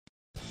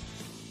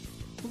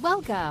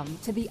Welcome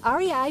to the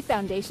REI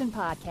Foundation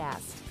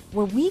Podcast,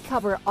 where we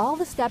cover all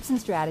the steps and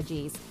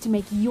strategies to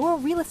make your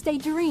real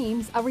estate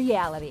dreams a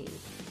reality.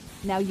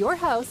 Now your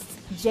hosts,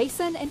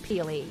 Jason and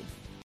Peely.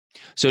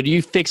 So do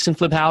you fix and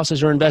flip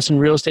houses or invest in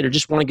real estate or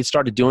just want to get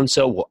started doing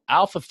so? Well,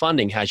 Alpha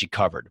Funding has you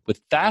covered with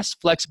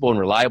fast, flexible, and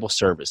reliable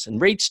service and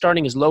rates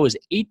starting as low as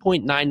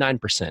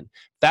 8.99%.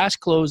 Fast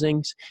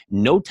closings,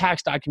 no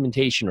tax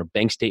documentation or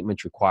bank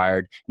statements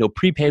required, no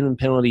prepayment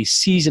penalties,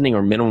 seasoning,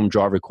 or minimum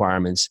draw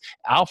requirements.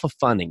 Alpha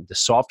Funding, the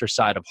softer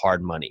side of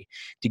hard money.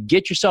 To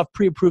get yourself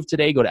pre-approved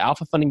today, go to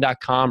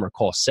alphafunding.com or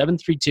call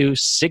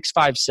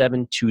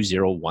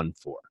 732-657-2014.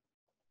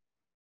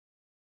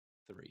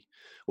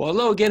 Well,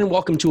 hello again, and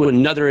welcome to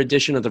another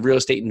edition of the Real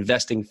Estate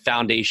Investing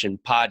Foundation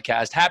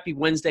podcast. Happy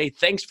Wednesday.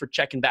 Thanks for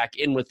checking back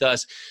in with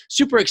us.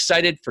 Super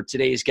excited for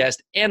today's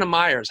guest, Anna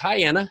Myers. Hi,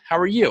 Anna. How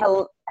are you?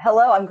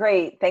 Hello. I'm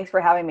great. Thanks for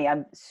having me.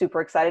 I'm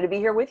super excited to be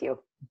here with you.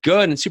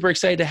 Good, and super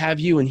excited to have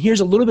you. And here's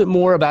a little bit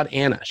more about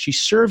Anna. She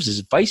serves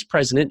as vice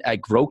president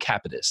at Grow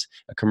Capitus,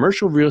 a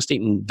commercial real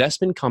estate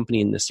investment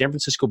company in the San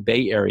Francisco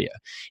Bay Area.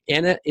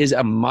 Anna is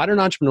a modern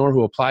entrepreneur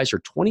who applies her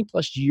 20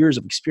 plus years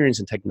of experience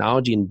in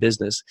technology and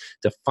business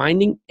to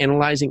finding,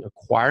 analyzing,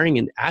 acquiring,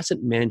 and asset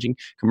managing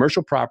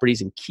commercial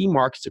properties in key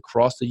markets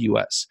across the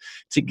U.S.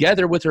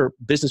 Together with her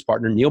business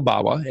partner, Neil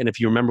Bawa, and if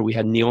you remember, we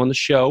had Neil on the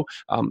show.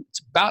 It's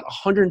about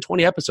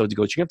 120 episodes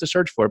ago, so you have to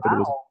search for it, but It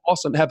was an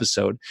awesome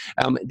episode.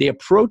 They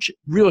approach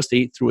real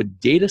estate through a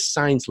data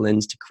science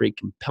lens to create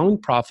compelling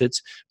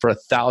profits for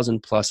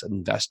 1,000 plus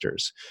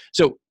investors.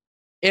 So,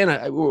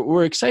 Anna,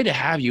 we're excited to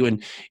have you,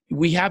 and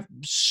we have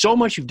so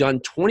much you've done,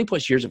 20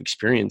 plus years of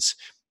experience.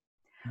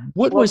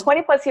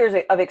 20 plus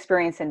years of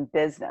experience in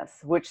business,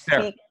 which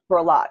speaks for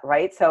a lot,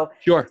 right? So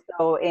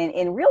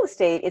in real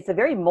estate, it's a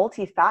very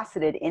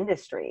multifaceted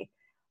industry.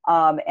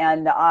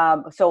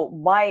 So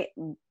my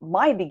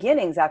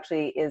beginnings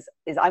actually is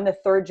I'm the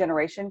third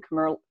generation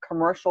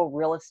commercial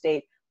real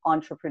estate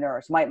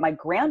entrepreneur. So my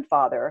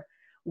grandfather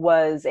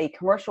was a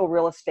commercial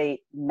real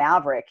estate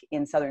maverick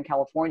in Southern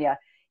California.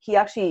 He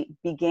actually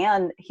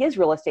began his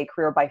real estate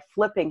career by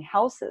flipping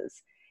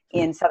houses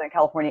in Southern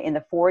California in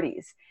the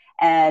 40s.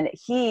 And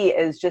he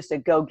is just a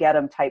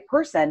go-get-em type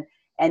person.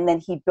 And then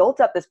he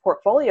built up this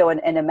portfolio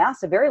and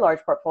amassed a very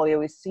large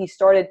portfolio. He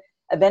started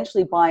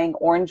eventually buying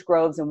orange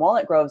groves and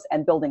walnut groves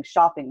and building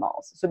shopping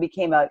malls. So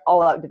became an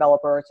all-out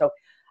developer. So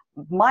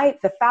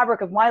the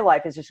fabric of my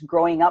life is just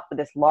growing up with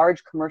this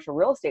large commercial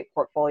real estate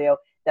portfolio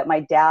that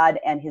my dad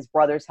and his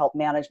brothers helped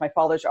manage. My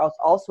father's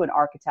also an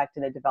architect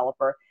and a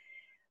developer.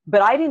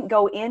 But I didn't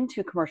go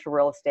into commercial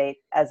real estate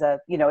as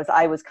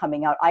I was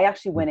coming out. I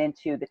actually went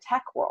into the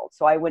tech world.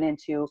 So I went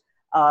into,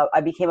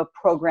 I became a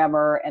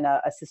programmer and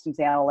a systems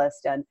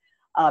analyst and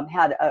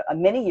had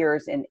many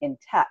years in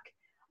tech.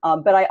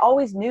 But I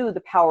always knew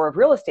the power of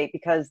real estate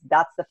because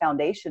that's the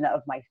foundation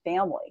of my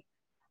family.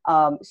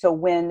 So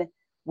when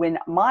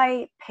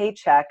my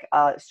paycheck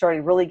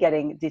started really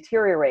getting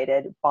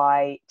deteriorated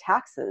by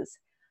taxes,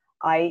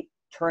 I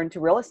turned to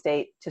real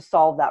estate to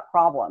solve that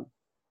problem.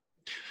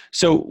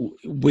 So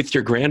with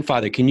your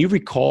grandfather, can you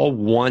recall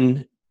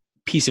one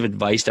piece of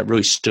advice that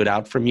really stood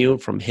out from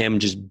him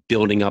just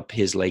building up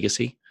his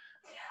legacy?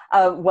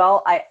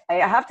 Well, I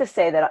have to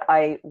say that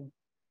I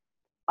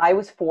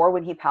was 4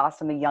 when he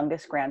passed. I'm the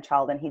youngest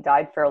grandchild, and he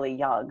died fairly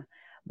young.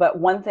 But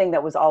one thing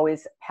that was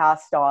always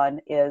passed on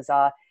is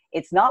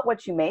it's not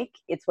what you make,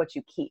 it's what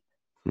you keep.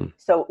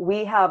 So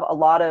we have a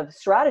lot of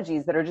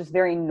strategies that are just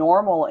very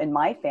normal in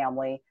my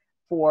family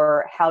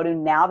for how to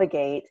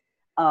navigate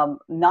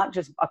not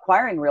just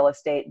acquiring real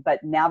estate,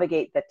 but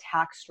navigate the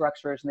tax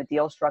structures and the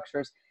deal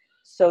structures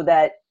so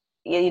that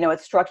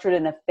it's structured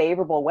in a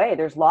favorable way.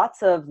 There's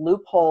lots of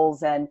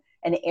loopholes and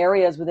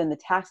areas within the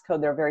tax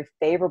code that are very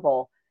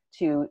favorable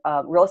to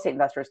real estate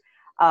investors.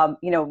 I've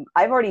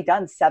already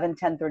done 7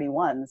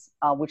 1031s,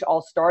 which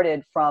all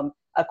started from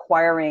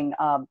acquiring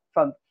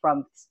from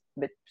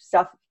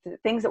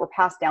things that were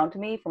passed down to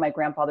me from my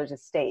grandfather's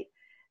estate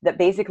that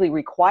basically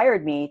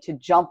required me to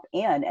jump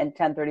in and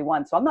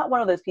 1031. So I'm not one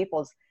of those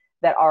people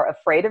that are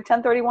afraid of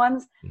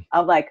 1031s.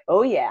 I'm like,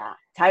 oh yeah,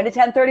 time to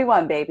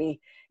 1031,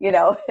 baby.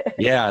 Yeah,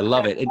 I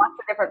love it. Lots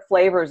of different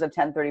flavors of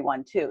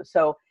 1031 too.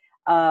 So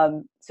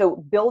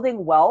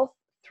building wealth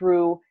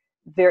through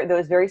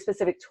those very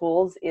specific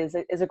tools is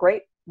a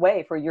great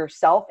way for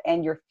yourself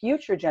and your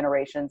future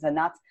generations. And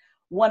that's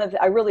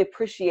I really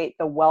appreciate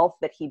the wealth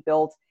that he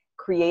built,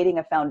 creating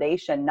a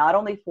foundation, not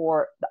only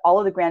for all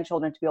of the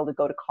grandchildren to be able to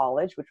go to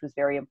college, which was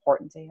very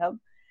important to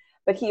him,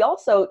 but he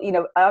also,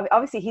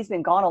 obviously he's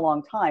been gone a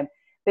long time,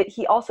 but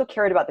he also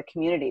cared about the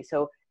community.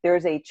 So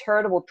there's a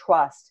charitable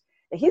trust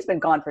that he's been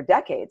gone for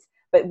decades,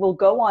 but will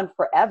go on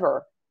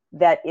forever.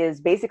 That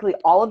is basically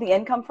all of the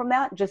income from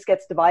that just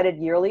gets divided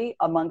yearly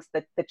amongst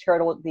the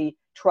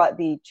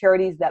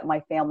charities that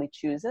my family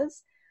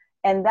chooses.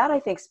 And that I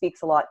think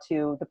speaks a lot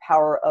to the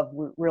power of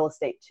real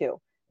estate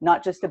too.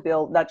 Not just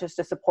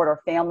to support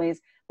our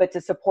families, but to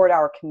support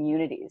our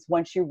communities.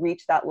 Once you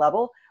reach that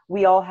level,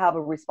 we all have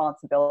a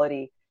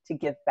responsibility to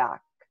give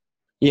back.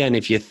 Yeah, and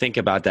if you think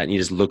about that and you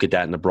just look at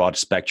that in the broad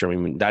spectrum, I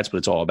mean, that's what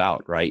it's all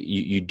about, right?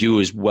 You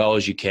do as well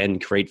as you can,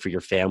 create for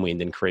your family,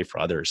 and then create for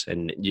others.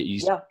 And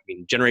I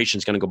mean,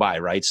 generations going to go by,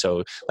 right?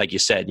 So, like you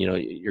said,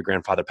 your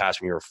grandfather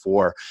passed when you were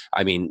 4.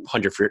 I mean,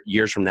 100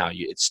 years from now,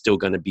 it's still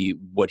going to be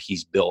what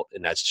he's built,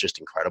 and that's just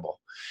incredible.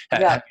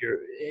 Yeah.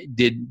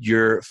 Did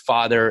your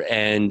father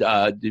and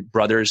the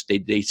brothers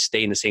they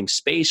stay in the same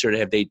space, or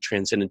have they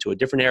transcended to a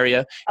different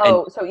area?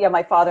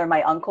 My father and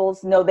my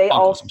uncles. No, they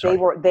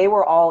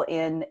were all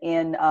in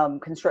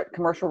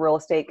commercial real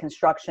estate,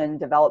 construction,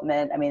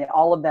 development. I mean,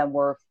 all of them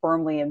were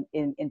firmly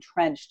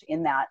entrenched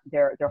in that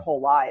their whole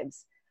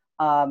lives.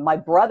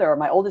 My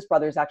oldest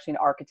brother is actually an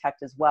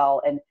architect as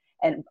well.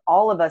 And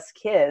all of us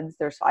kids,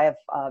 I have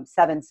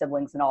 7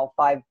 siblings in all,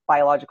 5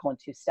 biological and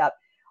 2 step.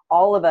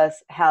 All of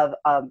us have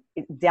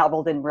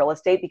dabbled in real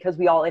estate because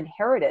we all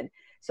inherited.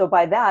 So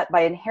by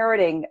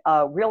inheriting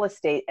real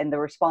estate and the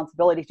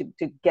responsibility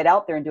to get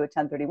out there and do a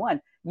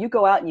 1031, you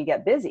go out and you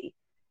get busy,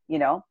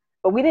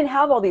 But we didn't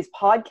have all these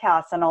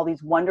podcasts and all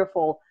these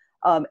wonderful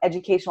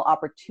educational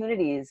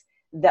opportunities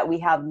that we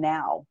have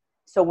now.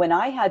 So when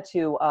I had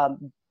to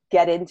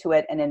get into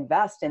it and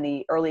invest in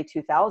the early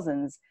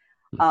 2000s,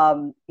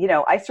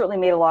 I certainly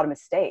made a lot of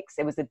mistakes.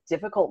 It was a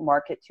difficult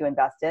market to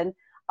invest in.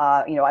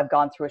 I've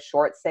gone through a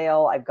short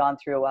sale. I've gone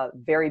through a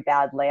very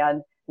bad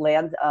land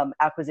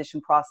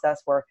acquisition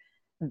process where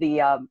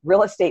the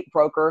real estate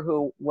broker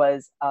who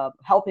was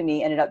helping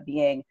me ended up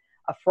being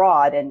a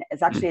fraud and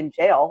is actually in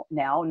jail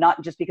now,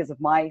 not just because of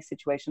my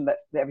situation, but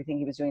everything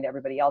he was doing to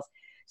everybody else.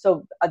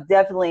 So I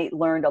definitely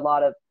learned a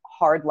lot of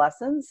hard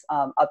lessons,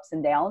 ups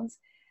and downs.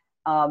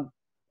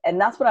 And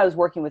that's when I was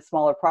working with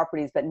smaller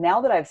properties. But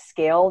now that I've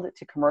scaled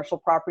to commercial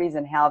properties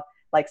and have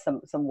like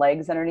some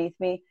legs underneath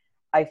me,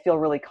 I feel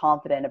really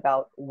confident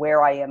about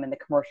where I am in the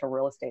commercial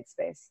real estate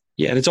space.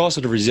 Yeah. And it's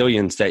also the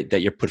resilience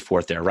that you're put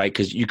forth there, right?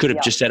 Because you could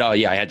have just said, oh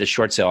yeah, I had this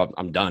short sale,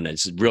 I'm done.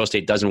 Real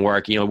estate doesn't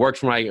work. It worked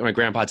for my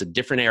grandpa, it's a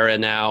different era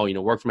now.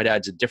 Worked for my dad,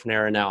 it's a different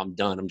era now. I'm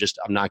done.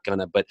 I'm not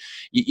gonna, but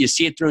you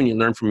see it through and you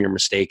learn from your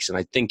mistakes. And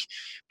I think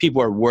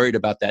people are worried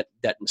about that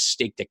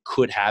mistake that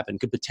could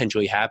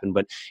potentially happen,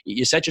 but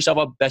you set yourself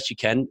up best you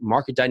can.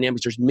 Market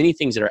dynamics, there's many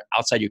things that are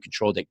outside your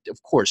control that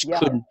of course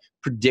couldn't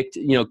predict,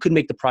 could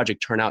make the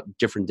project turn out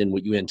different than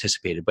what you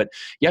anticipated. But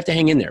you have to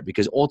hang in there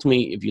because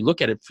ultimately, if you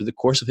look at it through the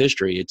course of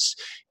history,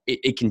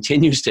 it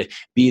continues to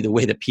be the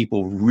way that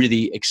people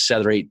really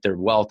accelerate their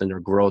wealth and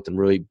their growth and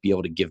really be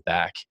able to give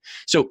back.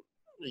 So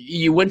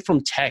you went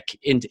from tech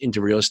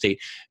into real estate.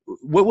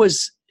 What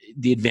was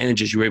the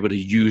advantages you were able to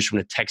use from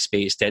the tech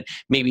space that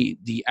maybe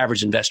the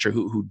average investor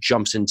who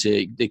jumps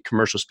into the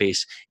commercial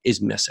space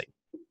is missing?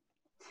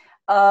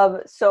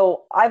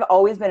 So I've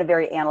always been a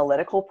very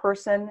analytical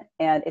person,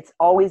 and it's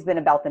always been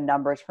about the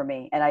numbers for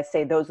me. And I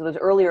say those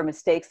earlier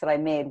mistakes that I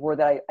made were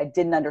that I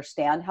didn't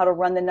understand how to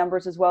run the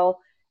numbers as well.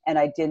 And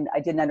I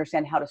didn't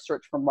understand how to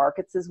search for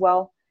markets as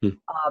well.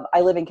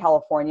 I live in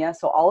California,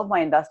 so all of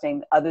my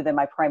investing other than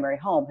my primary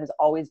home has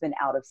always been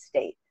out of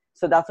state.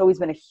 So that's always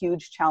been a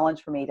huge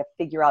challenge for me to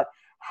figure out,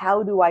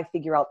 how do I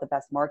figure out the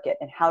best market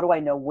and how do I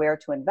know where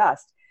to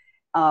invest?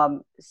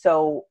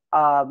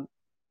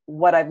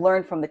 What I've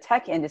learned from the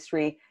tech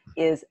industry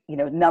is,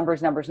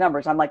 numbers.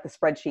 I'm like the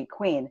spreadsheet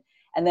queen.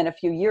 And then a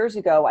few years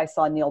ago, I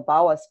saw Neil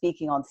Bawa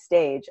speaking on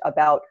stage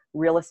about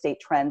real estate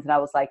trends. And I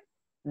was like,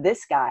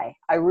 this guy,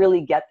 I really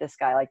get this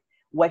guy. Like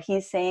what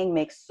he's saying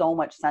makes so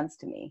much sense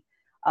to me.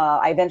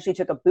 I eventually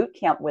took a boot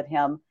camp with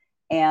him.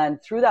 And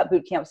through that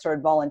boot camp,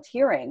 started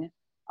volunteering.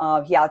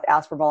 He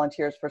asked for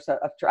volunteers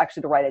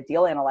to write a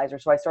deal analyzer.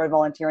 So I started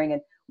volunteering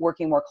and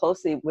working more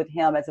closely with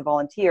him as a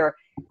volunteer,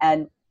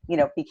 and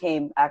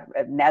became,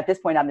 at this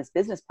point, I'm his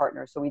business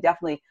partner. So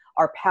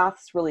our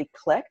paths really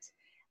clicked.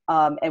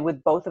 And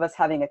with both of us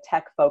having a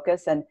tech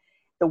focus, and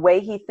the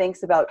way he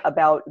thinks about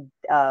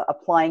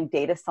applying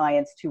data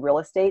science to real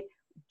estate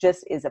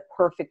just is a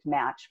perfect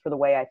match for the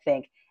way I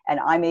think. And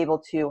I'm able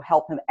to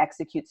help him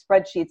execute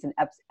spreadsheets and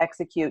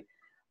execute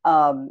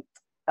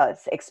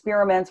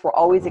experiments. We're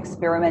always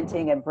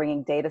experimenting and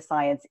bringing data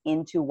science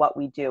into what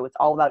we do. It's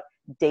all about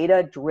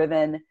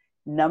data-driven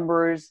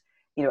numbers,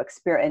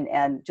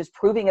 and just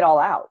proving it all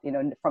out,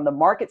 from the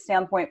market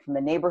standpoint, from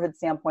the neighborhood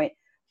standpoint,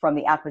 from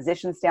the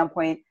acquisition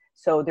standpoint.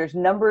 So there's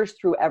numbers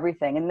through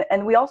everything.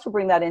 And we also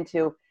bring that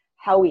into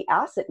how we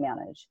asset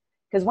manage,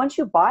 because once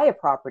you buy a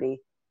property,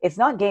 it's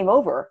not game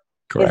over.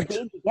 Correct. It's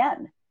game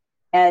again.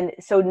 And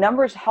so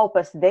numbers help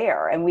us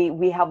there. And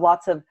we have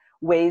lots of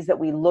ways that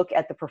we look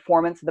at the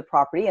performance of the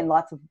property, and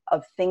lots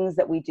of things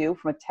that we do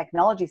from a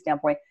technology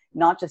standpoint,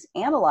 not just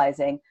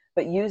analyzing,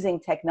 but using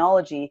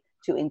technology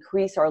to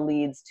increase our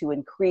leads, to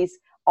increase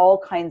all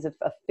kinds of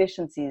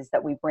efficiencies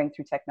that we bring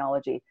through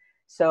technology.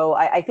 So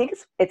I think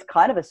it's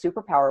kind of a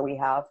superpower we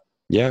have.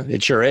 Yeah,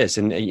 it sure is.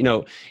 And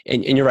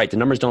you're right. The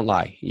numbers don't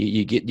lie.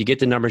 You get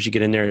the numbers, you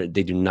get in there,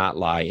 they do not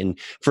lie. And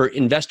for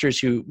investors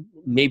who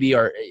maybe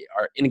are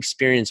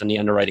inexperienced on the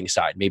underwriting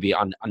side, maybe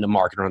on the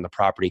market or on the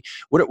property,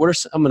 what are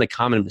some of the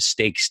common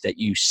mistakes that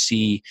you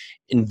see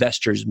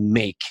investors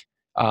make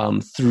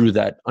through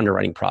that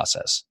underwriting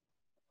process?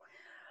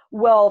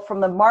 Well, from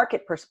the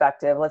market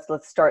perspective,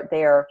 let's start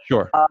there.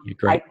 Sure.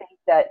 Great. I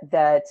think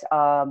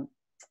that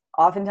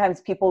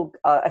oftentimes people,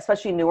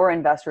 especially newer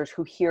investors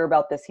who hear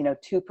about this,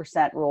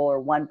 2% rule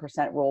or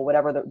 1% rule,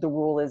 whatever the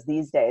rule is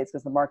these days,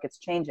 because the market's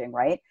changing,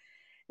 right?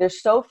 They're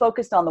so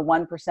focused on the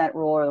 1%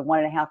 rule or the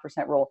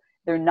 1.5% rule.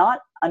 They're not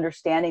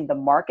understanding the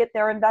market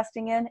they're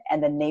investing in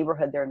and the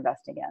neighborhood they're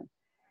investing in.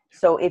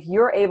 So if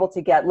you're able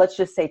to get, let's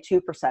just say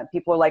 2%,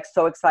 people are like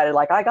so excited,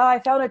 like, I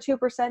found a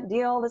 2%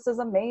 deal. This is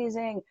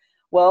amazing.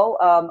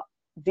 Well,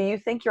 do you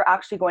think you're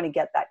actually going to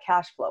get that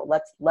cash flow?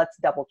 Let's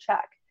double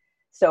check.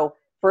 So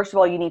first of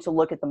all, you need to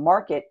look at the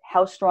market.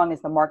 How strong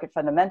is the market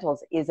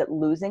fundamentals? Is it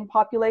losing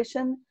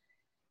population?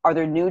 Are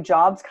there new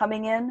jobs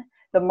coming in?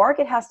 The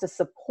market has to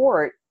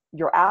support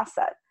your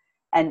asset.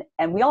 And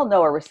we all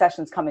know a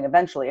recession's coming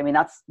eventually. I mean,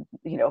 that's,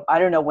 I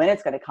don't know when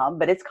it's going to come,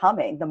 but it's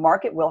coming. The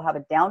market will have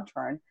a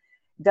downturn.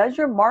 Does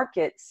your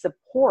market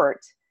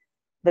support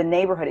the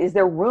neighborhood? Is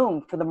there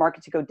room for the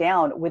market to go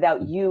down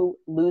without you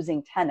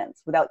losing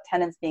tenants, without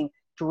tenants being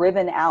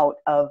driven out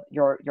of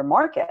your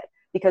market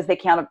because they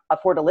can't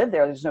afford to live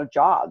there? There's no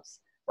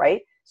jobs,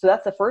 right? So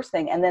that's the first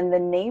thing. And then the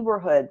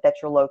neighborhood that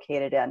you're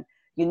located in.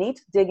 You need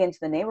to dig into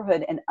the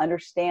neighborhood and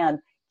understand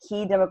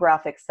key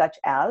demographics such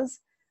as,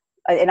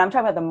 and I'm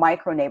talking about the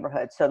micro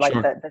neighborhood. So like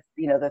sure.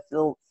 the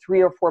little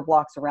 3 or 4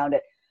 blocks around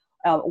it.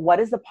 What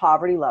is the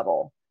poverty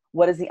level?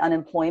 What is the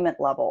unemployment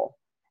level?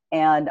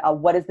 And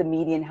what is the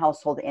median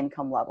household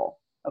income level?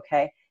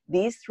 Okay.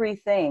 These 3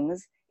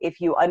 things,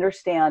 if you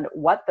understand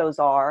what those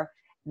are,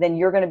 then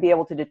you're going to be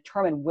able to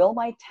determine, will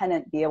my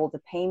tenant be able to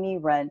pay me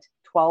rent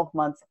 12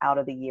 months out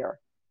of the year?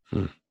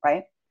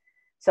 Right.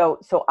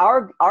 So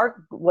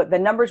what the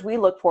numbers we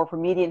look for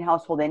median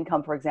household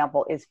income, for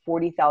example, is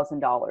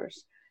 $40,000.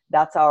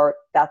 That's our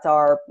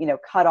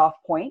cutoff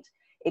point.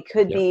 It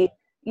could be,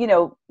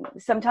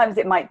 sometimes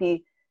it might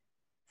be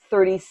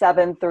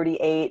 37,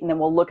 38, and then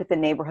we'll look at the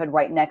neighborhood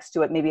right next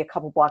to it, maybe a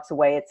couple blocks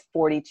away, it's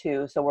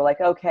 42. So we're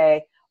like,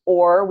 okay.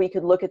 Or we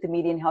could look at the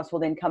median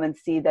household income and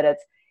see that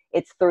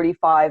it's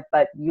 35,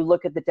 but you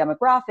look at the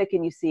demographic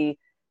and you see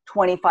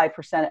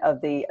 25% of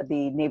the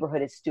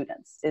neighborhood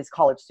is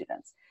college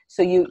students.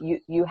 So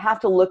you have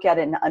to look at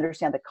it and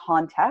understand the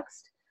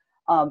context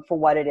for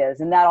what it is.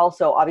 And that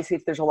also, obviously,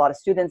 if there's a lot of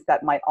students,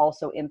 that might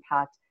also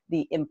impact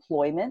the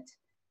employment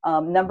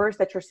numbers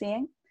that you're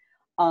seeing.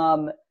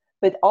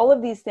 But all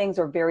of these things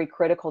are very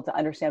critical to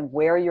understand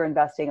where you're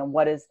investing and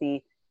what is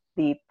the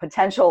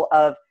potential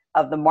of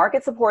the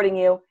market supporting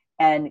you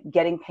and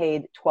getting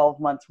paid 12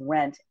 months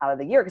rent out of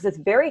the year. Because it's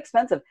very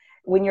expensive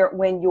when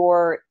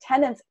your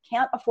tenants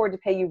can't afford to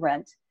pay you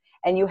rent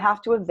and you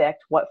have to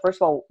evict.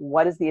 First of all,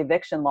 what is the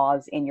eviction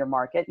laws in your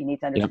market? You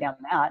need to understand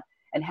that,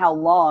 and how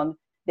long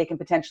they can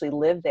potentially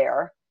live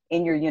there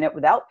in your unit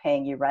without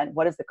paying you rent.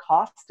 What is the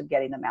cost of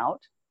getting them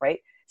out, right?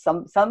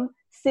 Some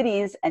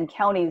cities and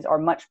counties are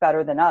much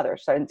better than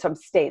others. So in some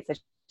states, I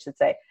should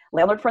say,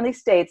 landlord-friendly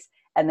states,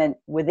 and then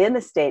within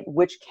the state,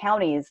 which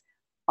counties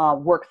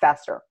work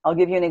faster. I'll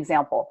give you an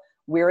example.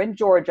 We're in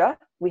Georgia.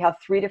 We have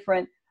 3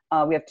 different,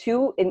 we have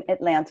 2 in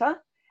Atlanta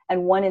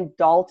and 1 in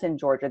Dalton,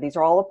 Georgia. These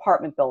are all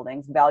apartment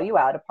buildings,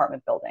 value-add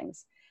apartment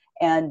buildings.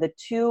 And the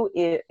 2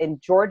 in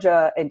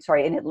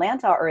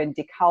Atlanta are in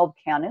DeKalb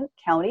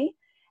County.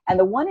 And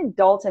the 1 in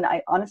Dalton,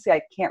 I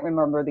can't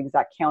remember the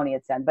exact county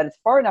it's in, but it's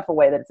far enough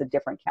away that it's a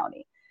different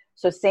county.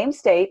 So same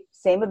state,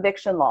 same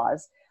eviction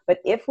laws. But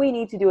if we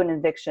need to do an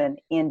eviction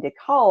in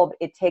DeKalb,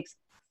 it takes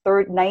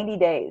 90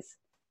 days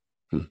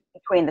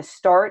between the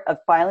start of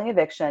filing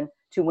eviction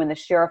to when the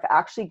sheriff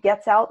actually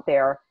gets out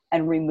there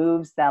and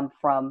removes them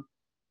from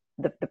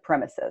the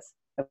premises.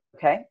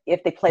 Okay.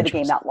 If they play the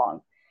game that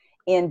long.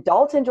 In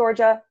Dalton,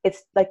 Georgia,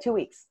 it's like 2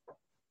 weeks.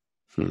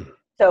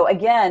 So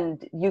again,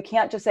 you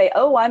can't just say,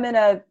 oh, I'm in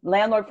a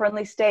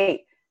landlord-friendly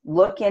state.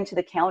 Look into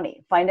the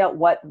county, find out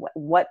what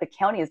the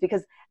county is,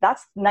 because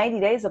that's 90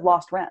 days of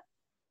lost rent.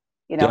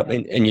 Yeah,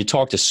 and you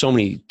talk to so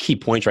many key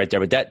points right there,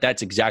 but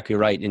that's exactly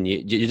right. And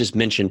you just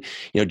mentioned,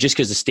 just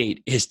because the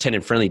state is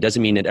tenant friendly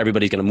doesn't mean that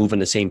everybody's going to move in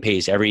the same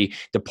pace. Every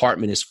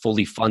department is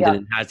fully funded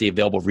and has the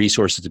available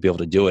resources to be able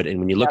to do it. And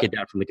when you look at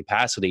that from the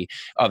capacity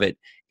of it,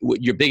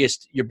 your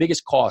biggest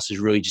cost is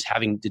really just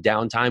having the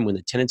downtime when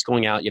the tenant's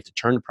going out. You have to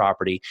turn the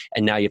property,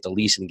 and now you have to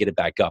lease it and get it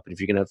back up. And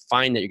if you're going to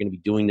find that you're going to be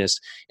doing this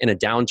in a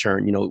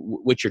downturn,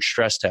 what's your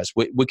stress test?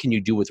 What can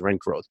you do with rent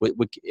growth?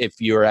 If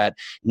you're at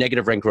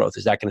negative rent growth,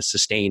 is that going to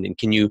sustain? And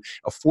can you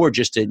afford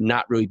just to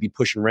not really be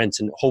pushing rents?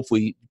 And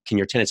hopefully, can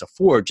your tenants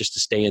afford just to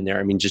stay in there?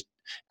 I mean, just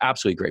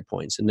absolutely great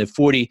points. And the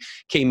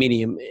 40K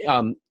medium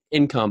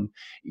income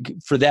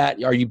for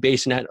that, are you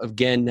basing that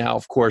again now,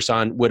 of course,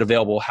 on what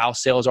available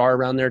house sales are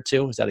around there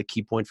too? Is that a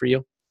key point for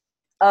you?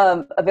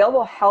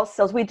 Available house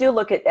sales, we do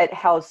look at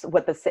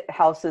what the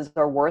houses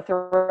are worth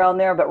around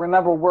there, but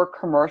remember, we're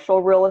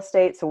commercial real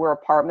estate, so we're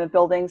apartment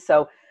buildings.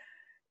 So,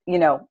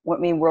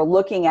 we're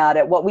looking at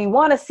it. What we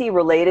want to see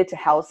related to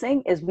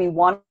housing is we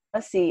want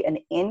to see an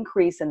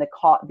increase in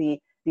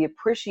the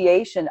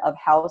appreciation of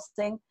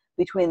housing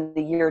between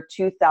the year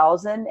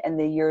 2000 and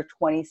the year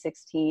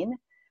 2016.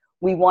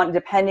 we want,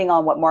 depending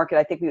on what market,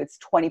 I think it's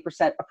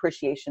 20%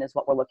 appreciation is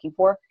what we're looking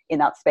for in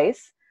that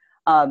space.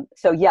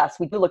 So yes,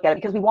 we do look at it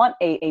because we want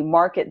a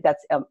market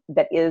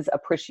that is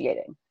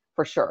appreciating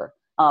for sure.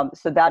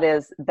 So that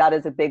is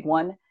a big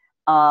one.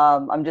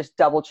 I'm just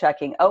double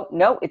checking. Oh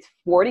no, it's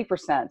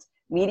 40%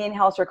 median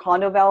house or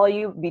condo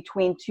value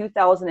between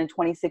 2000 and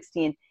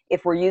 2016.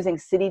 If we're using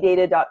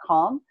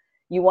citydata.com,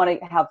 you want to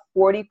have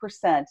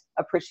 40%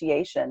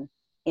 appreciation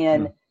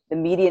in the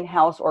median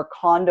house or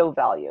condo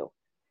value.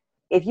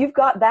 If you've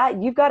got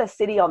that, you've got a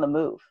city on the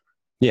move.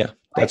 Yeah,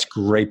 that's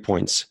great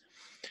points.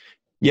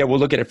 Yeah, we'll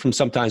look at it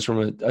sometimes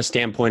from a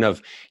standpoint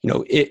of,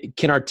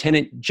 can our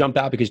tenant jump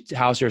out because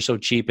houses are so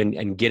cheap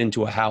and get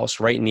into a house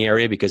right in the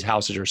area because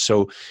houses are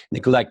so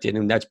neglected?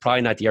 And that's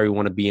probably not the area we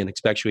want to be in,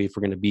 especially if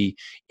we're going to be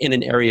in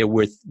an area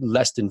with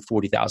less than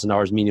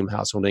 $40,000 median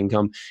household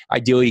income.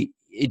 Ideally,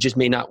 it just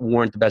may not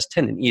warrant the best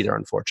tenant either,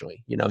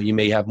 unfortunately. You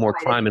may have more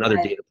crime and other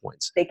data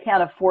points. They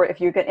can't afford, if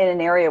you're in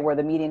an area where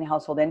the median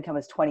household income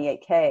is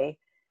 $28K,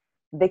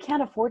 they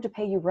can't afford to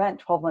pay you rent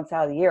 12 months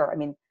out of the year. I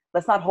mean,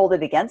 let's not hold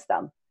it against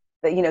them.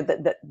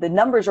 The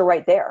numbers are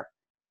right there.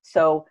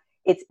 So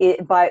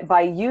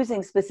by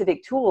using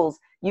specific tools,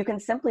 you can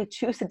simply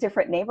choose a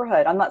different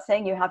neighborhood. I'm not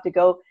saying you have to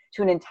go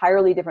to an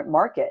entirely different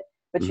market,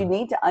 but you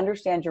need to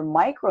understand your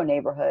micro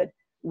neighborhood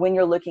when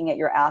you're looking at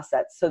your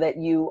assets so that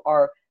you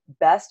are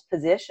best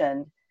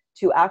positioned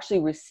to actually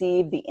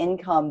receive the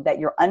income that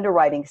your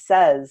underwriting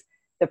says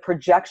the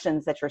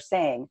projections that you're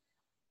saying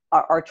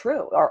are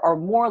true, are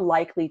more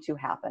likely to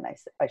happen,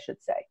 I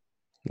should say.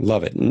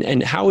 Love it.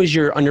 And how is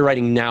your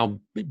underwriting now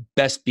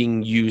best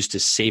being used to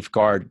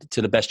safeguard,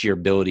 to the best of your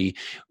ability,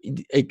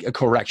 a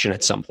correction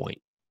at some point?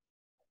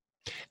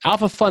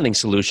 Alpha Funding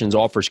Solutions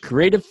offers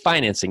creative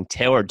financing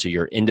tailored to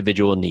your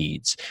individual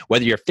needs.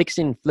 Whether you're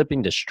fixing and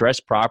flipping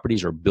distressed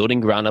properties or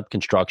building ground-up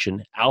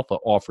construction, Alpha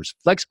offers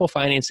flexible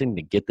financing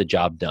to get the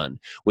job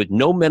done. With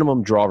no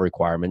minimum draw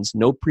requirements,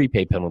 no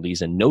prepay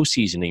penalties, and no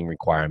seasoning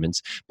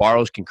requirements,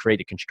 borrowers can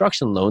create a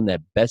construction loan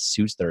that best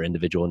suits their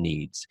individual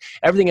needs.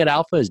 Everything at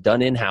Alpha is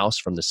done in-house,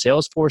 from the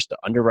sales force to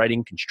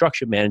underwriting,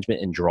 construction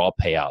management, and draw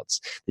payouts.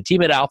 The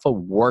team at Alpha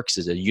works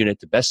as a unit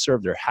to best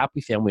serve their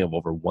happy family of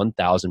over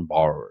 1,000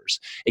 borrowers.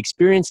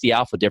 Experience the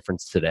Alpha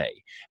difference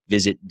today.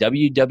 Visit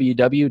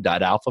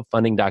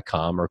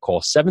www.alphafunding.com or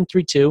call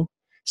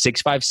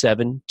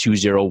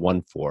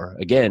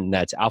 732-657-2014. Again,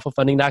 that's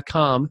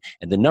alphafunding.com,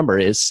 and the number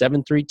is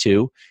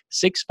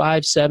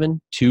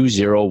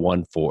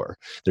 732-657-2014.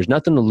 There's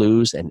nothing to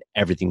lose and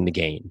everything to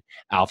gain.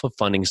 Alpha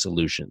Funding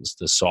Solutions,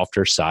 the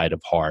softer side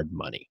of hard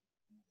money.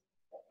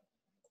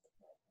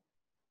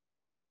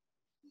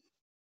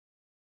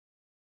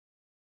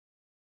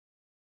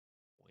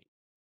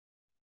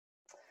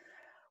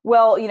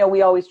 Well,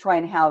 we always try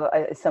and have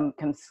some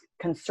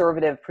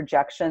conservative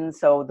projections.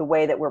 So the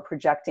way that we're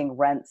projecting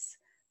rents,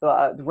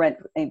 rent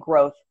and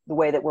growth, the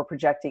way that we're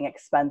projecting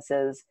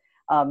expenses,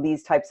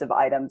 these types of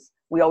items,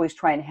 we always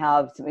try and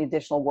have some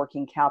additional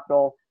working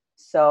capital.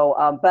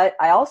 So, but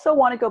I also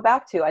want to go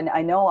back to, and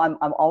I know I'm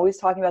always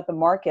talking about the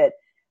market,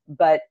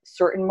 but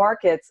certain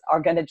markets are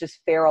going to just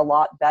fare a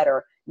lot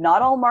better.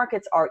 Not all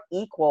markets are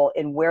equal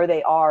in where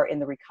they are in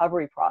the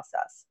recovery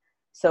process.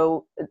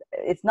 So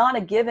it's not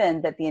a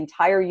given that the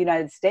entire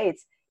United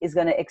States is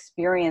going to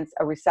experience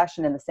a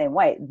recession in the same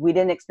way. We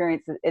didn't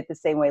experience it the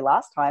same way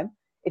last time.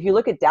 If you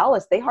look at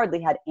Dallas, they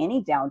hardly had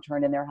any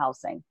downturn in their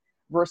housing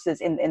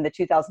versus in the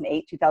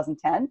 2008,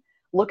 2010.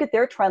 Look at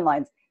their trend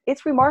lines.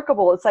 It's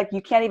remarkable. It's like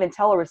you can't even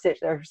tell a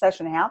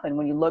recession happened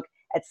when you look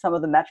at some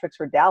of the metrics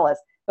for Dallas.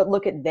 But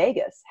look at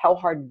Vegas, how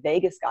hard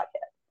Vegas got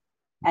hit.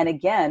 And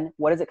again,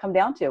 what does it come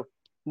down to?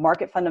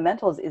 Market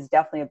fundamentals is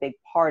definitely a big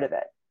part of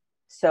it.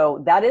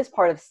 So that is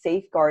part of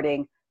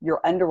safeguarding your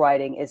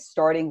underwriting, is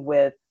starting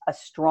with a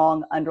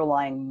strong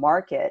underlying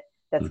market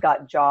that's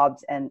got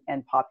jobs and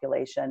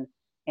population,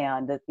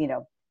 and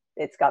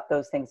it's got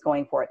those things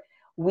going for it.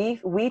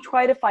 We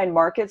try to find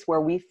markets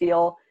where we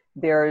feel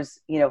there's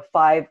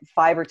 5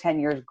 or 10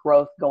 years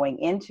growth going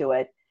into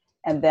it,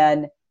 and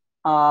then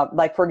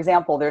like for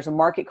example, there's a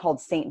market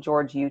called St.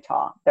 George,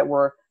 Utah that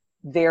we're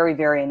very,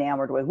 very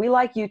enamored with. We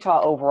like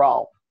Utah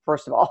overall.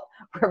 First of all,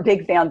 we're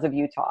big fans of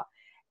Utah.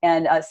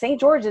 And St.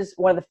 George is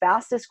one of the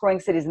fastest growing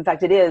cities. In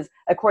fact, it is,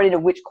 according to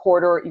which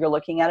quarter you're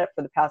looking at it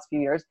for the past few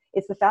years,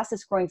 it's the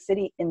fastest growing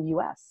city in the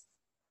U.S.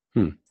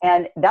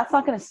 And that's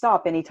not going to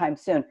stop anytime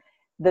soon.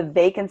 The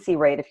vacancy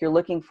rate, if you're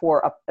looking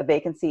for a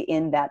vacancy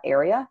in that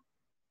area,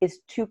 is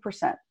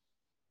 2%.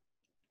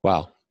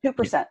 Wow.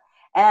 2%.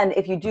 And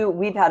if you do,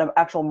 we've had an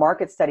actual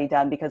market study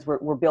done because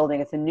we're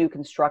building, it's a new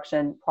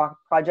construction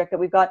project that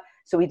we've got.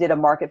 So we did a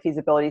market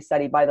feasibility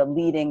study by the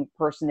leading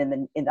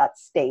person in that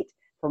state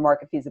for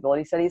market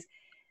feasibility studies.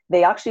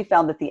 They actually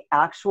found that the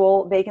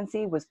actual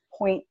vacancy was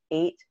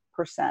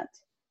 0.8%.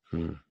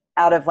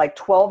 Out of like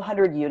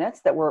 1,200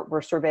 units that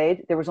were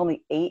surveyed, there was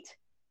only 8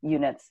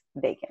 units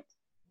vacant.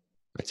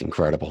 That's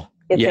incredible.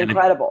 It's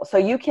incredible. So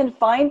you can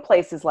find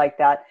places like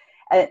that.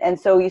 And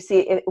so you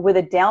see with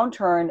a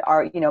downturn,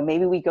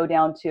 maybe we go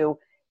down to,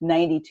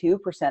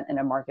 92% in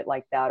a market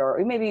like that, or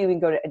maybe even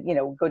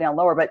go down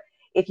lower. But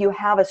if you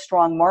have a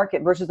strong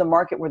market versus a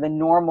market where the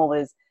normal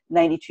is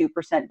 92%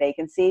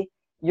 vacancy,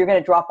 you're going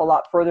to drop a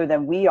lot further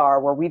than we are,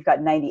 where we've got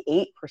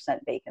 98%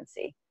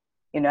 vacancy.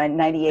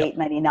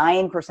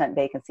 99%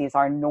 vacancy is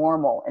our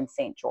normal in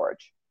St.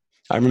 George.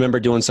 I remember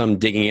doing some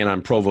digging in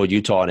on Provo,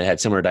 Utah, and it had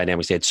similar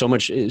dynamics. They had so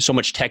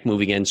much tech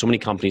moving in, so many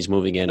companies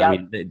moving in. Yep. I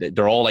mean,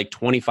 they're all like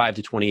 25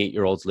 to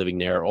 28-year-olds living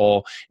there,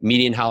 all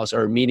median house,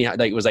 like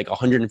it was like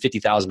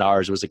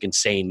 $150,000. It was like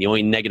insane. The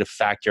only negative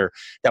factor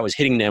that was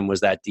hitting them was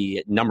that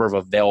the number of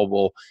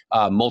available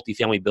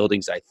multifamily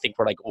buildings, I think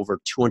were like over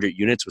 200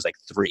 units, was like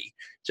 3.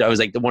 So I was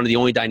like, one of the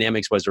only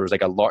dynamics was there was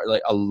like a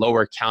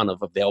lower count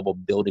of available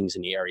buildings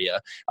in the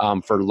area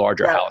for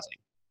larger housing.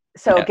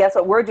 So guess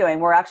what we're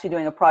doing? We're actually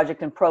doing a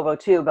project in Provo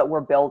too, but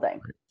we're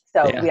building.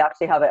 So we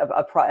actually have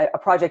a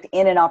project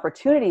in an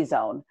opportunity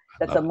zone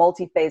that's a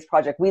multi-phase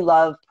project. We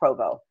love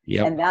Provo.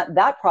 Yep. And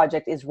that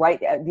project is right.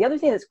 The other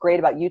thing that's great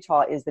about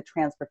Utah is the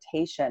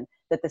transportation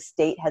that the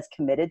state has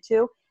committed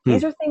to.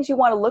 These are things you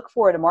want to look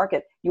for at a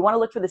market. You want to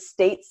look for the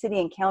state, city,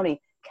 and county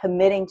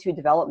committing to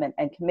development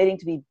and committing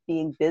to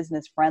being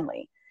business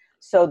friendly.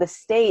 So the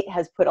state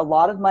has put a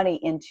lot of money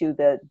into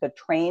the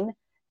train,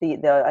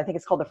 I think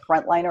it's called the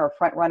Frontliner or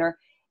Front Runner,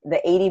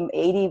 the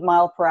 80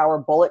 mile per hour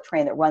bullet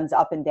train that runs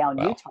up and down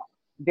Utah.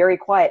 Very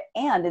quiet.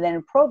 And then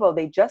in Provo,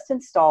 they just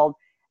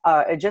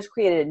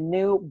created a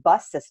new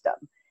bus system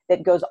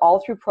that goes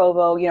all through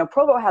Provo.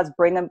 Provo has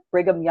Brigham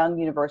Young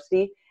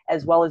University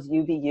as well as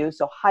UVU,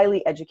 so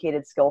highly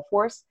educated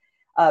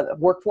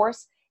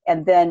workforce.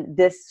 And then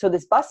this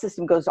bus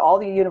system goes to all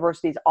the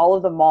universities, all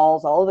of the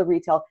malls, all of the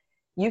retail.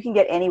 You can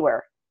get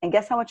anywhere. And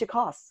guess how much it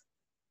costs?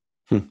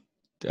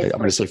 I'm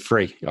going to say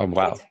free. Oh,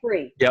 wow. It's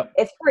free. Yep.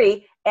 It's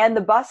free. And the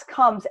bus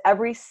comes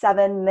every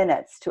 7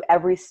 minutes to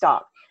every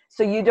stop.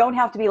 So you don't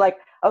have to be like,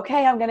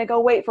 okay, I'm going to go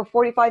wait for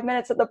 45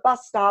 minutes at the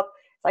bus stop.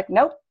 It's like,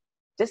 nope,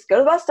 just go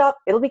to the bus stop.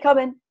 It'll be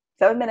coming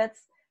 7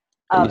 minutes.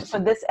 So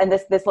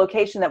this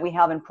location that we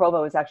have in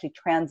Provo is actually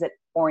transit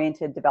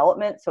oriented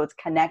development. So it's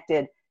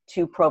connected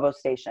to Provo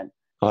Station.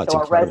 So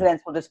our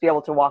residents will just be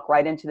able to walk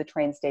right into the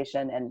train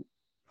station and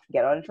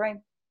get on a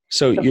train.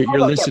 So you're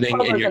listening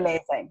and you're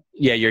amazing.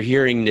 Yeah, you're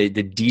hearing the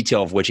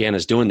detail of what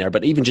Anna's doing there.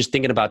 But even just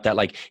thinking about that,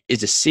 like, is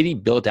the city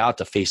built out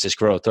to face this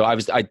growth? So I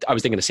was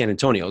thinking of San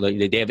Antonio.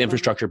 They have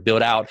infrastructure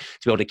built out to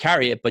be able to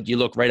carry it, but you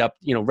look right up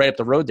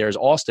the road there is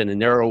Austin,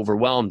 and they're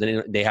overwhelmed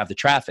and they have the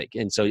traffic.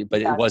 And so,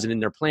 but it wasn't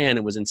in their plan.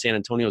 It was in San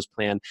Antonio's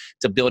plan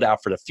to build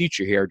out for the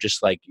future here,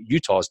 just like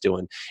Utah's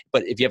doing.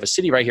 But if you have a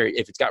city right here,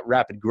 if it's got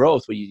rapid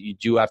growth, well, you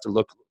do have to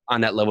look on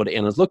that level that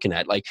Anna's looking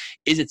at. Like,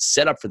 is it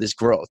set up for this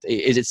growth?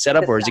 Is it set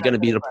up, or is it going to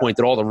be the point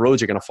that all the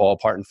roads are going to fall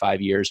apart in 5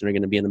 years and they're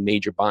going to be in a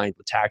major bind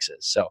with taxes?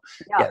 So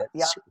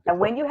And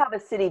when you have a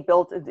city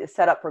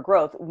set up for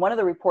growth, one of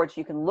the reports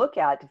you can look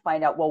at to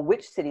find out, well,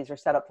 which cities are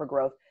set up for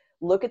growth,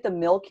 look at the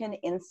Milken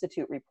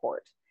Institute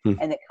report.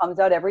 And it comes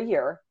out every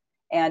year.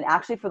 And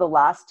actually for the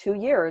last 2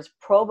 years,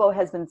 Provo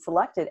has been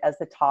selected as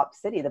the top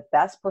city, the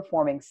best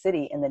performing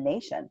city in the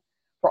nation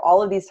for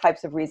all of these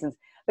types of reasons.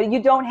 But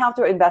you don't have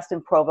to invest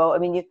in Provo. I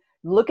mean, you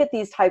look at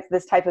this type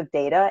of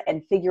data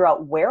and figure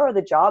out where are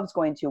the jobs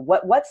going to,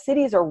 what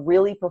cities are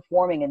really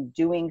performing and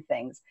doing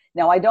things.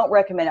 Now, I don't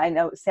recommend, I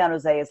know San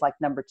Jose is like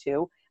number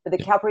 2, but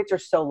the cap rates are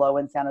so low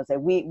in San Jose.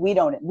 We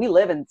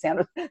live in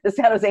the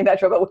San Jose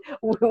metro,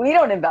 but we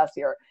don't invest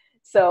here.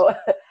 So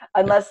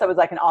unless there was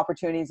like an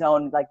opportunity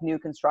zone, like new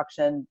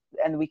construction,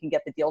 and we can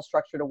get the deal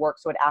structure to work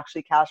so it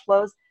actually cash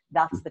flows,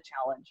 that's the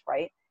challenge,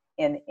 right?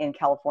 In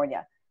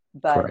California.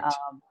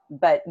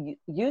 But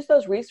use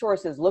those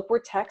resources. Look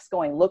where tech's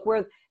going. Look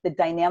where the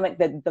dynamic,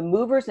 the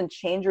movers and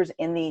changers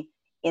in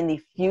the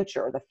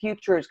future. The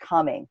future is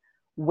coming.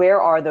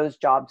 Where are those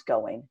jobs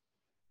going?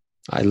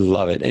 I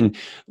love it. And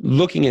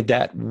looking at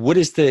that, what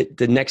does the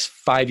next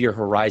 5-year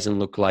horizon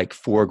look like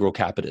for Grow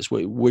Capitus?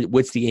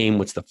 What's the aim?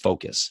 What's the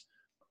focus?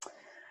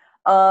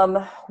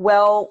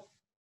 Well,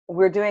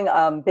 we're doing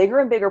bigger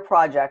and bigger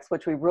projects,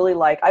 which we really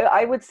like.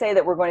 I would say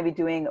that we're going to be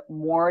doing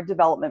more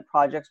development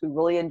projects. We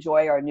really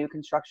enjoy our new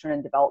construction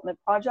and development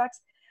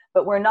projects,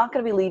 but we're not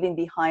going to be leaving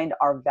behind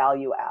our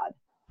value add,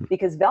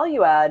 because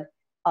value add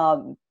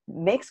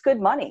makes good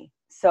money.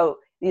 So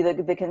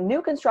the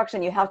new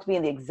construction, you have to be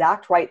in the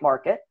exact right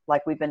market,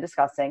 like we've been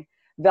discussing.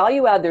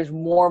 Value add, there's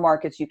more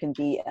markets you can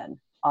be in,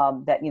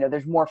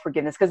 there's more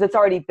forgiveness because it's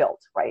already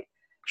built, right?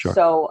 Sure.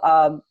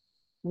 So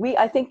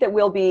I think that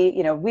we'll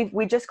be,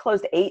 we just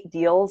closed 8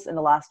 deals in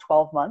the last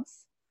 12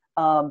 months,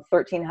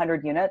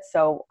 1,300 units.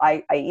 So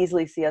I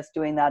easily see us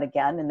doing that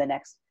again in the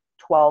next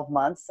 12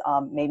 months,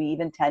 maybe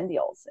even 10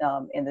 deals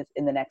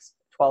in the next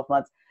 12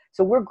 months.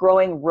 So we're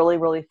growing really,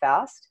 really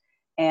fast.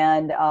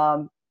 And,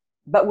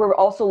 but we're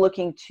also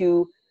looking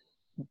to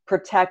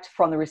protect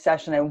from the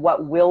recession and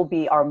what will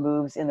be our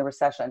moves in the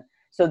recession.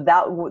 So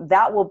that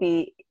will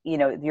be,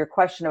 your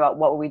question about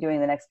what will we doing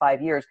in the next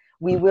 5 years,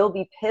 we will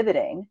be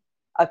pivoting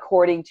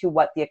according to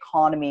what the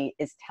economy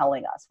is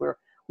telling us.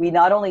 We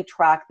not only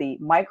track the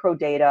micro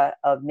data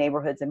of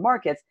neighborhoods and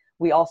markets,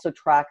 we also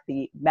track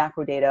the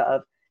macro data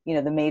of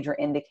the major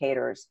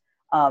indicators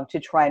to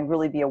try and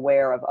really be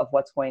aware of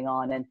what's going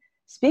on. And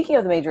speaking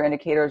of the major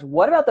indicators,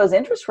 what about those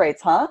interest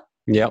rates, huh?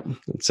 Yep.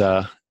 It's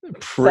a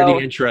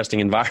pretty interesting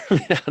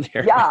environment out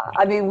there. Yeah.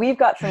 I mean, we've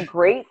got some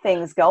great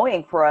things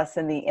going for us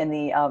in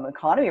the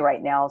economy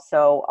right now.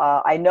 So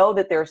I know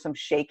that there are some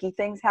shaky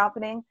things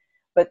happening,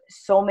 but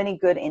so many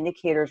good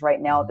indicators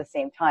right now at the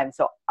same time.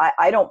 So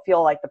I don't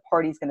feel like the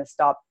party's going to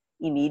stop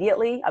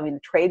immediately. I mean, the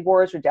trade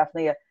wars are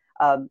definitely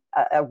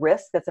a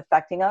risk that's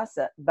affecting us,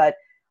 but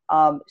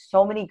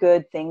so many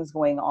good things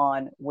going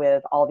on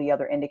with all the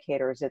other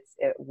indicators.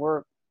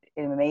 We're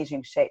in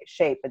amazing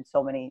shape in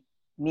so many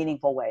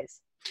meaningful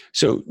ways.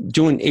 So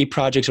doing 8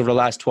 projects over the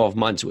last 12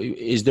 months,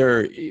 is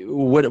there,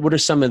 what are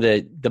some of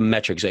the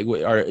metrics? Like,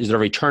 is there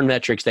return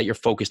metrics that you're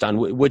focused on?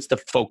 What's the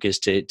focus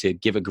to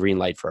give a green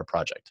light for a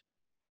project?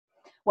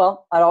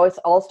 Well,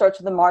 all starts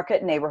with the market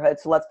and neighborhood.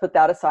 So let's put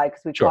that aside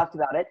because we've talked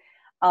about it.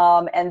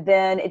 And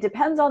then it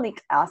depends on the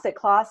asset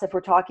class. If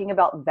we're talking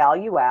about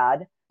value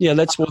add. Yeah,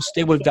 we'll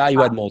stay with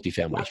value add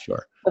multifamily.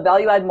 Sure. The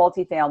value add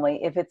multifamily.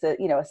 If it's a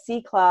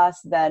C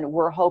class, then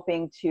we're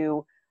hoping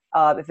to,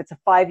 if it's a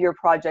 5-year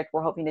project,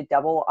 we're hoping to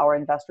double our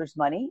investors'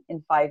 money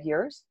in 5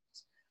 years,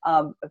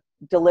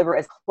 deliver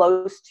as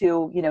close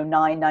to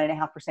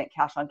 9.5%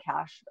 cash on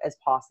cash as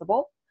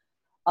possible.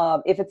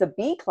 If it's a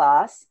B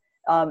class,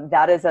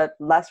 that is a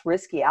less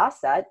risky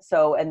asset.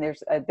 So, and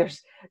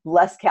there's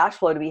less cash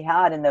flow to be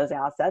had in those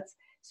assets.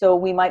 So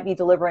we might be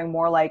delivering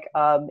more like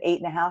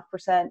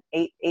 8.5%,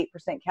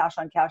 8% cash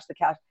on cash.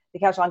 The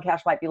cash on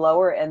cash might be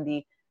lower, and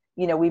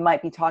we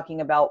might be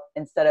talking about,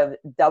 instead of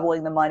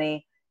doubling the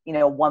money,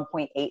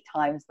 1.8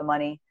 times the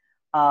money.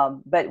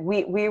 But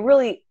we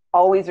really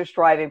always are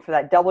striving for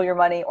that double your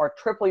money or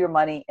triple your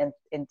money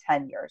in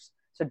 10 years.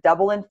 So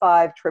double in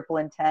 5, triple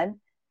in 10.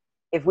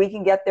 If we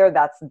can get there,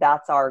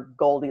 that's our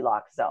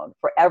Goldilocks zone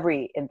for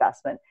every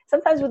investment.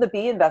 Sometimes with a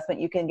B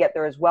investment, you can get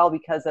there as well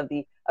because of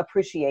the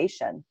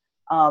appreciation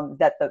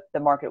that the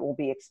market will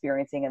be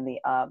experiencing, and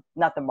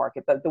not the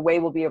market, but the way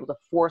we'll be able to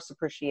force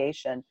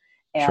appreciation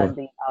and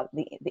the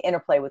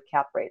interplay with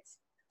cap rates.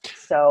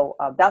 So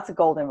that's a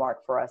golden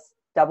mark for us,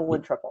 double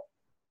and triple.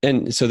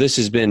 And so this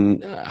has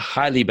been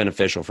highly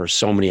beneficial for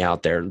so many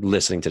out there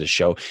listening to the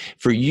show.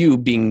 For you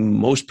being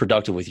most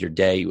productive with your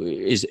day,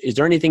 is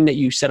there anything that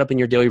you set up in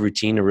your daily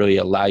routine to really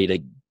allow you to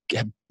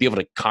be able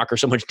to conquer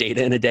so much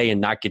data in a day and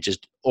not get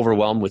just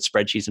overwhelmed with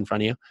spreadsheets in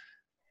front of you?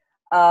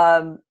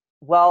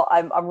 Well,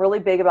 I'm really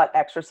big about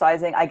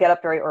exercising. I get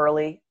up very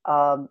early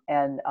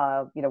and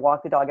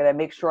walk the dog, and I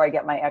make sure I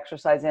get my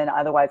exercise in.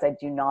 Otherwise, I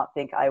do not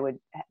think I would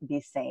be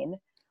sane.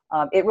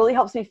 It really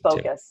helps me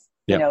focus,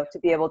 to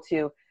be able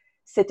to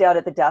sit down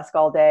at the desk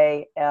all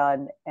day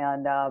and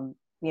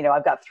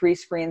I've got 3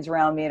 screens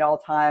around me at all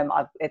time.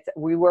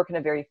 We work in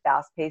a very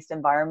fast-paced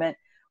environment.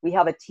 We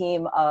have a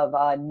team of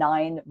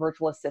 9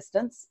 virtual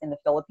assistants in the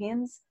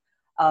Philippines,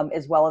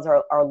 as well as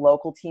our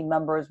local team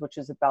members, which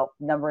is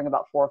numbering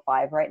about 4 or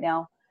 5 right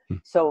now.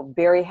 So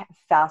very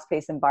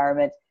fast-paced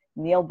environment.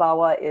 Neil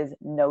Bawa is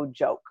no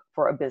joke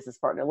for a business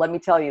partner. Let me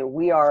tell you,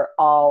 we are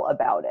all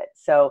about it.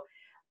 So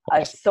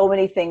so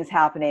many things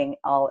happening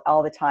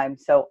all the time.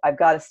 So I've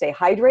got to stay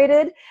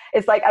hydrated.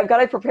 It's like I've got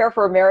to prepare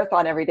for a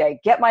marathon every day.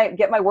 Get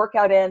my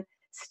workout in.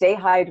 Stay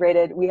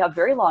hydrated. We have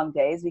very long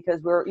days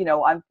because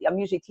I'm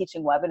usually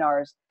teaching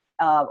webinars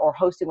or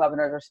hosting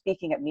webinars or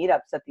speaking at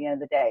meetups at the end of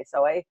the day.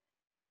 So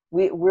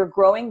we're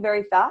growing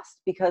very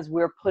fast because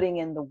we're putting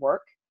in the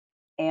work,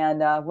 and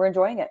we're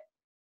enjoying it.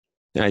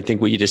 And I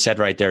think what you just said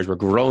right there is we're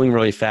growing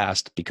really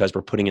fast because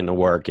we're putting in the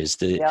work is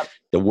the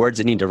words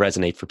that need to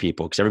resonate for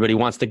people, because everybody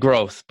wants the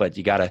growth, but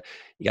you gotta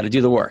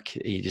do the work.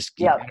 You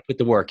gotta put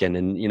the work in,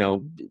 and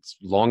it's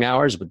long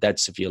hours, but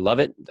if you love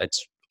it,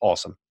 that's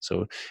awesome.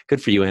 So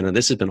good for you, Anna.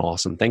 This has been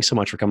awesome. Thanks so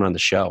much for coming on the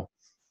show.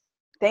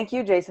 Thank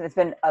you, Jason. It's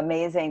been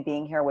amazing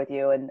being here with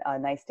you, and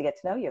nice to get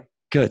to know you.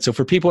 Good. So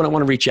for people that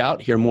want to reach out,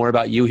 hear more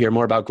about you, hear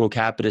more about Grow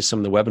Capitalist, some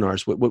of the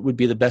webinars, what would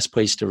be the best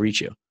place to reach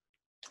you?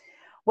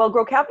 Well,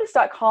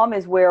 growcapitalist.com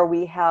is where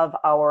we have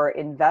our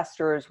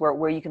investors,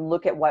 where you can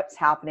look at what's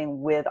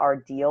happening with our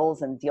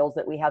deals and deals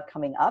that we have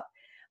coming up.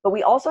 But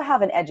we also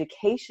have an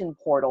education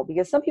portal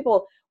because some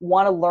people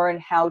want to learn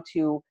how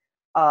to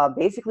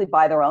basically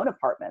buy their own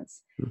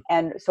apartments.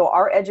 And so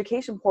our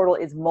education portal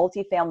is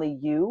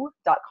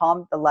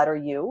multifamilyu.com, the letter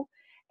U.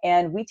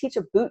 And we teach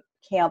a boot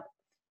camp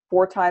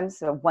 4 times,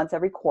 so once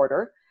every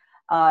quarter.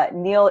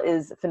 Neil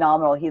is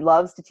phenomenal. He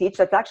loves to teach.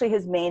 That's actually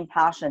his main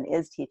passion,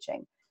 is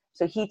teaching.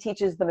 So he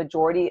teaches the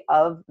majority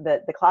of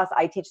the class.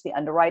 I teach the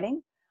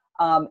underwriting.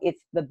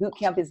 The boot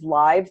camp is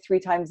live 3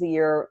 times a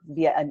year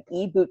via an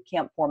e-boot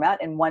camp format,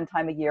 and 1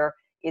 time a year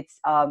it's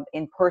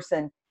in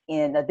person.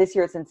 This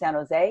year it's in San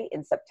Jose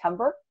in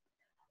September.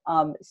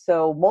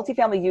 So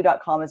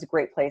multifamilyU.com is a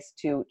great place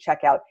to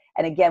check out.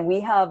 And again, we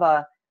have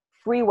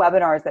free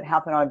webinars that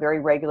happen on a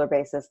very regular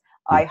basis.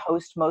 I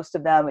host most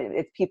of them.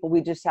 It's people.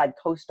 We just had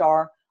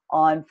CoStar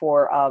on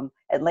for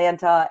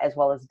Atlanta as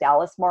well as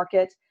Dallas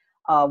market.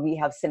 We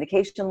have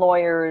syndication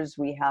lawyers.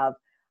 We have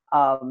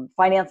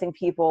financing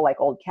people like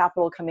Old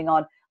Capital coming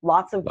on.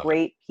 Lots of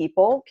great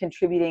people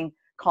contributing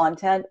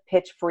content,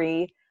 pitch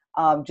free,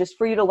 just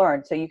for you to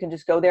learn. So you can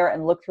just go there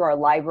and look through our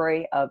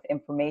library of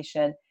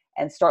information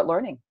and start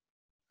learning.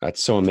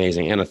 That's so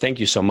amazing. Anna, thank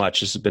you so much.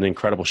 This has been an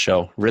incredible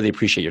show. Really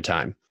appreciate your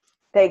time.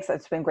 Thanks.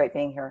 It's been great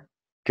being here.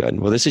 Good.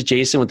 Well, this is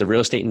Jason with the Real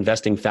Estate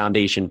Investing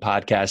Foundation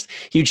podcast.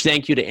 Huge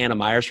thank you to Anna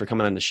Myers for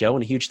coming on the show,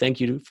 and a huge thank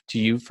you to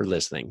you for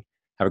listening.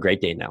 Have a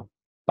great day now.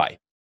 Bye.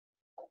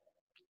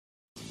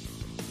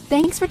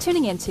 Thanks for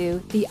tuning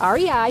into the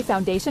REI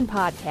Foundation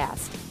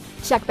podcast.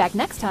 Check back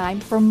next time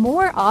for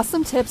more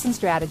awesome tips and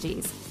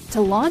strategies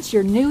to launch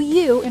your new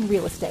you in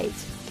real estate.